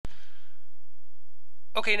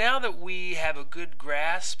Okay, now that we have a good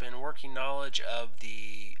grasp and working knowledge of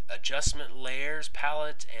the adjustment layers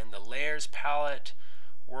palette and the layers palette,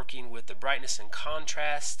 working with the brightness and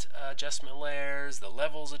contrast adjustment layers, the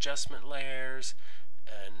levels adjustment layers,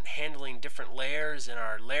 and handling different layers in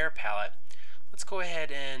our layer palette, let's go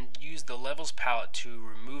ahead and use the levels palette to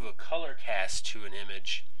remove a color cast to an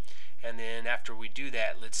image. And then after we do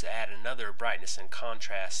that, let's add another brightness and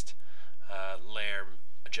contrast layer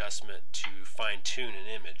adjustment to fine-tune an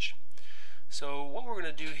image. So what we're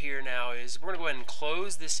going to do here now is we're going to go ahead and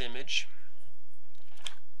close this image.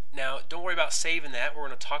 Now don't worry about saving that. We're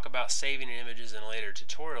going to talk about saving images in a later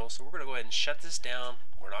tutorial. So we're going to go ahead and shut this down.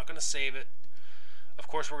 We're not going to save it. Of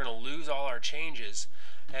course we're going to lose all our changes.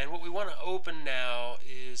 And what we want to open now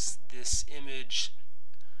is this image.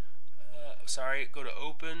 Go to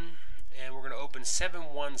open, and we're going to open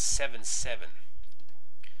 7177.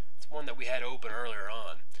 One that we had open earlier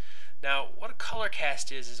on. Now what a color cast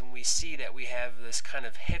is when we see that we have this kind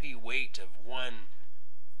of heavy weight of one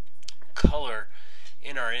color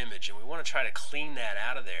in our image, and we want to try to clean that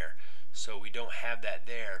out of there so we don't have that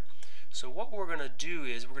there. So what we're going to do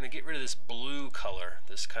is we're going to get rid of this blue color,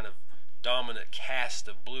 this kind of dominant cast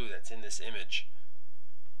of blue that's in this image.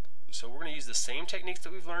 So we're going to use the same techniques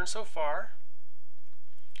that we've learned so far.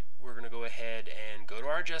 We're going to go ahead and go to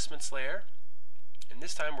our adjustments layer. And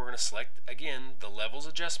this time we're going to select, again, the levels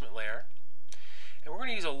adjustment layer. And we're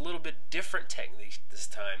going to use a little bit different technique this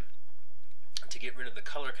time to get rid of the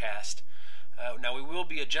color cast. Now we will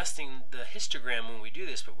be adjusting the histogram when we do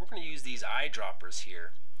this, but we're going to use these eyedroppers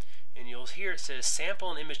here. And you'll hear it says sample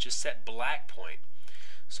an image to set black point.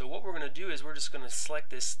 So what we're going to do is we're just going to select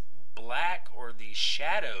this black or the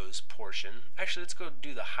shadows portion. Actually, let's go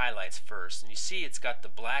do the highlights first. And you see it's got the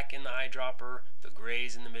black in the eyedropper, the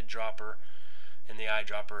grays in the mid dropper, in the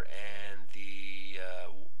eyedropper, and the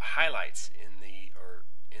highlights in the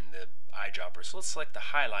eyedropper. So let's select the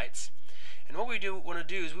highlights. And what we want to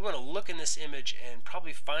do is we want to look in this image and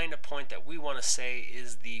probably find a point that we want to say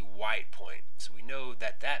is the white point. So we know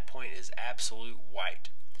that that point is absolute white.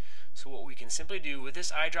 So what we can simply do with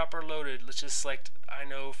this eyedropper loaded, let's just select, I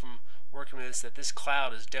know from working with this that this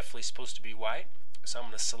cloud is definitely supposed to be white. So I'm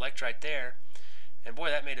going to select right there. And boy,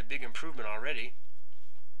 that made a big improvement already.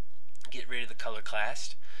 Get rid of the color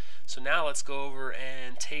cast. So now let's go over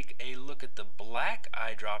and take a look at the black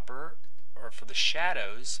eyedropper, or for the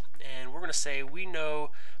shadows, and we're going to say we know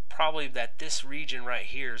probably that this region right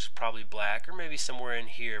here is probably black, or maybe somewhere in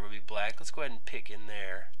here would be black. Let's go ahead and pick in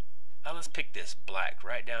there. Let's pick this black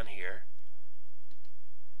right down here.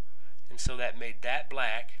 And so that made that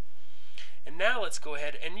black. And now let's go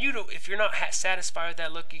ahead and if you're not satisfied with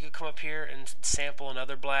that look, you could come up here and sample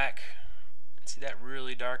another black. See, that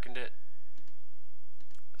really darkened it.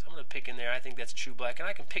 So I'm going to pick in there. I think that's true black, and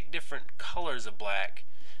I can pick different colors of black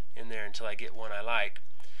in there until I get one I like.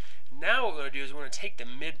 Now what we're going to do is we're going to take the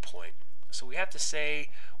midpoint. So we have to say,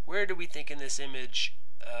 where do we think in this image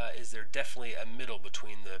is there definitely a middle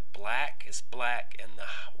between the blackest black and the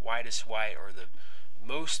whitest white, or the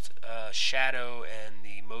most shadow and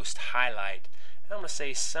the most highlight. And I'm going to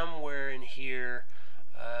say somewhere in here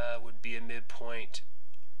would be a midpoint.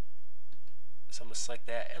 So I'm going to select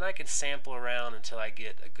that, and I can sample around until I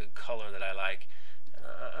get a good color that I like. And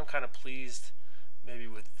I'm kind of pleased maybe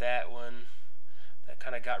with that one. That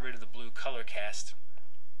kind of got rid of the blue color cast.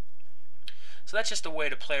 So that's just a way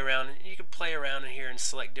to play around. You can play around in here and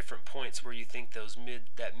select different points where you think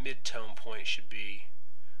that mid-tone point should be,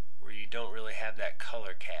 where you don't really have that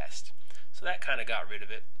color cast. So that kind of got rid of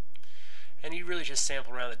it. And you really just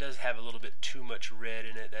sample around. It does have a little bit too much red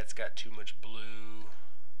in it. That's got too much blue.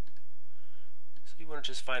 So you want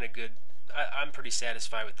to just find a good, I'm pretty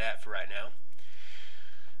satisfied with that for right now.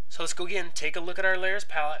 So let's go again, take a look at our layers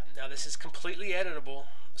palette. Now this is completely editable,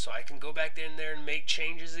 so I can go back in there and make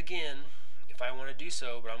changes again if I want to do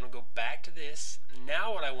so, but I'm going to go back to this.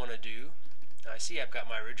 Now what I want to do, I see I've got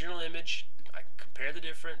my original image. I can compare the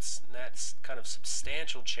difference, and that's kind of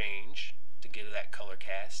substantial change to get that color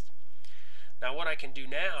cast. Now what I can do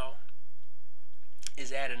now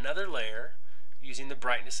is add another layer using the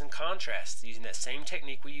brightness and contrast. Using that same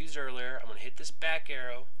technique we used earlier, I'm going to hit this back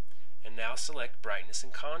arrow and now select brightness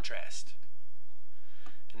and contrast.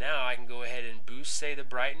 And now I can go ahead and boost, say, the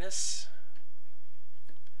brightness,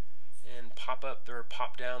 and pop up or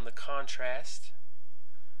pop down the contrast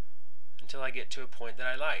until I get to a point that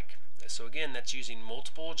I like. So again, that's using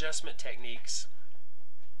multiple adjustment techniques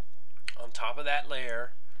on top of that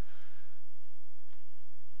layer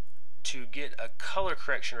to get a color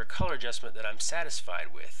correction or color adjustment that I'm satisfied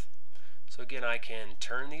with. So again, I can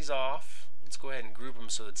turn these off. Let's go ahead and group them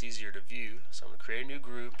so it's easier to view. So I'm going to create a new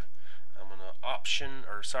group. I'm going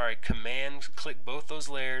to command click both those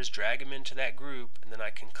layers, drag them into that group, and then I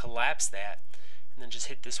can collapse that, and then just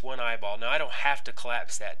hit this one eyeball. Now I don't have to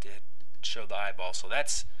collapse that to show the eyeball, so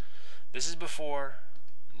this is before,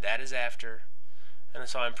 that is after, and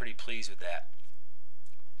so I'm pretty pleased with that.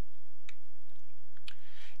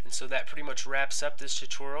 And so that pretty much wraps up this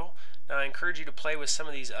tutorial. Now I encourage you to play with some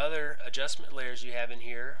of these other adjustment layers you have in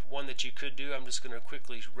here. One that you could do, I'm just going to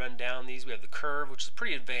quickly run down these. We have the curve, which is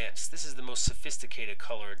pretty advanced. This is the most sophisticated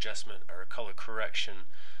color adjustment or color correction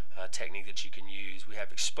technique that you can use. We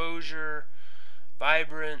have exposure,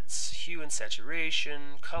 vibrance, hue and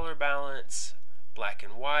saturation, color balance, black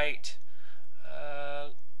and white.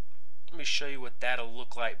 Let me show you what that'll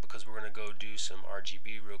look like, because we're going to go do some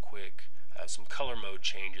RGB real quick. Some color mode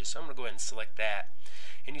changes, so I'm going to go ahead and select that.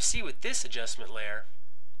 And you see with this adjustment layer,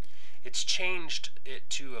 it's changed it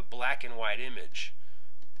to a black and white image.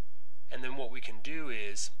 And then what we can do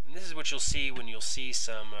is, and this is what you'll see when you'll see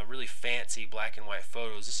some really fancy black and white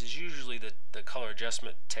photos. This is usually the color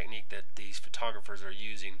adjustment technique that these photographers are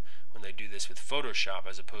using when they do this with Photoshop,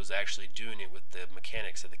 as opposed to actually doing it with the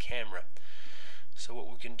mechanics of the camera. So what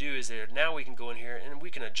we can do is now we can go in here and we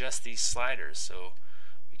can adjust these sliders. So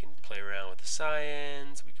we can play around with the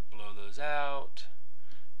cyans, we can blow those out,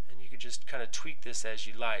 and you can just kind of tweak this as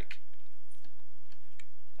you like.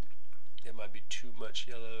 There might be too much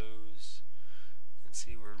yellows, and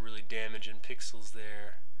see we're really damaging pixels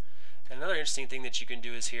there. And another interesting thing that you can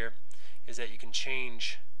do is that you can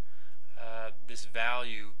change this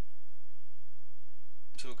value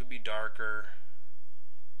so it could be darker.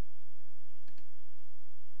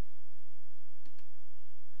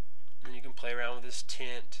 And you can play around with this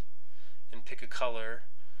tint and pick a color.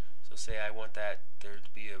 So say I want that there to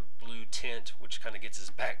be a blue tint, which kind of gets us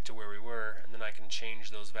back to where we were, and then I can change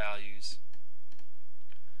those values.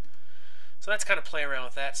 So that's kind of play around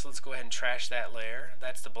with that. So let's go ahead and trash that layer.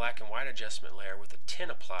 That's the black and white adjustment layer with a tint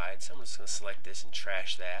applied. So I'm just going to select this and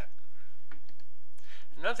trash that.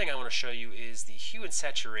 Another thing I want to show you is the hue and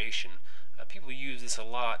saturation. People use this a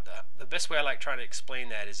lot. The best way I like trying to explain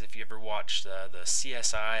that is if you ever watched the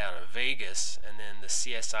CSI out of Vegas and then the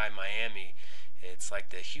CSI Miami, it's like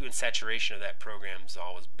the hue and saturation of that program is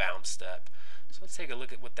always bounced up. So let's take a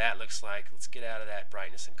look at what that looks like. Let's get out of that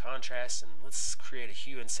brightness and contrast, and let's create a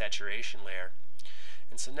hue and saturation layer.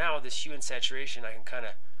 And so now with this hue and saturation, I can kind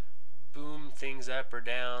of boom things up or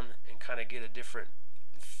down and kind of get a different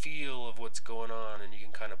feel of what's going on, and you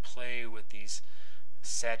can kind of play with these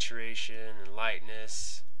saturation and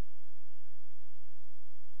lightness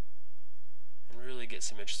and really get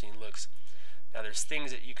some interesting looks. Now there's things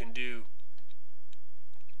that you can do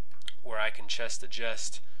where I can just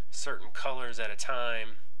adjust certain colors at a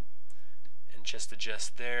time and just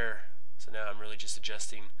adjust there. So now I'm really just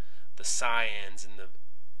adjusting the cyans and the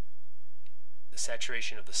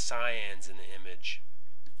saturation of the cyans in the image.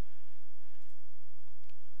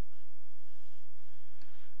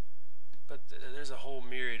 But there's a whole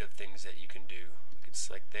myriad of things that you can do. We can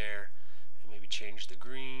select there and maybe change the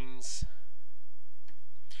greens.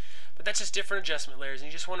 But that's just different adjustment layers, and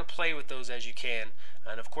you just want to play with those as you can.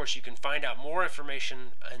 And of course you can find out more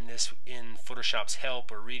information in Photoshop's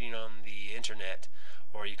help or reading on the internet,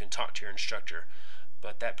 or you can talk to your instructor.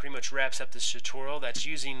 But that pretty much wraps up this tutorial. That's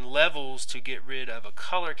using levels to get rid of a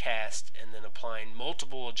color cast and then applying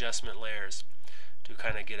multiple adjustment layers to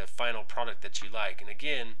kind of get a final product that you like. And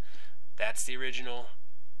again, that's the original.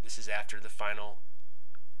 This is after the final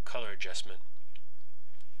color adjustment.